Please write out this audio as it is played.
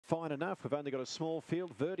fine enough. We've only got a small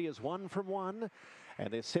field. Verdi is 1 from 1. And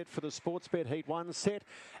they're set for the Sportsbet Heat 1 set.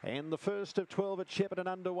 And the first of 12 at Shepparton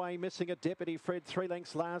underway, missing a Deputy Fred, 3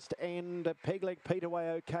 lengths last, and Pegleg Pete away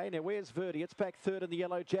okay. Now, where's Verdi? It's back third in the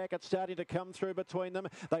yellow jacket, starting to come through between them.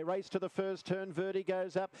 They race to the first turn. Verdi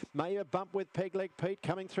goes up. Mayor bump with Pegleg Pete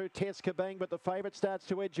coming through Teskabang, but the favourite starts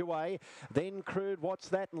to edge away. Then Crude, what's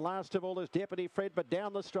that? And last of all is Deputy Fred, but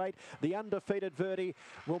down the straight, the undefeated Verdi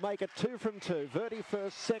will make it 2 from 2. Verdi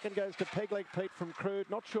first, second goes to Pegleg Pete from Crude.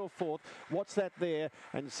 Not sure fourth. What's that there?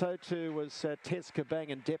 And so too was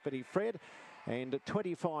Teskabang and Deputy Fred. And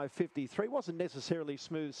 25.53 wasn't necessarily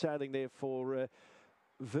smooth sailing there for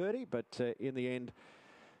Verdi, but in the end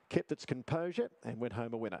kept its composure and went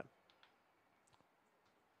home a winner.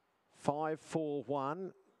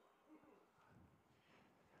 5-4-1.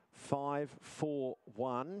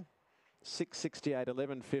 5-4-1. 6:68,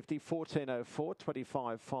 11:50, 14:04,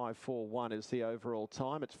 25.541 is the overall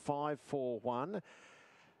time. It's 5-4-1.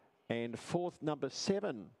 And fourth, number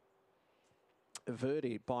 7,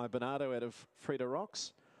 Verdi by Bernardo out of Frida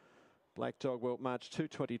Rocks. Black Dog World March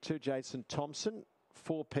 222, Jason Thompson.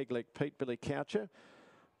 4, Pegleg Pete, Billy Coucher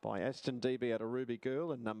by Aston DB out of Ruby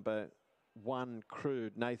Girl. And number 1,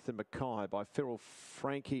 Crude, Nathan Mackay by Feral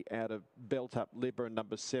Frankie out of Belt Up Libra. And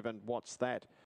number 7, What's That?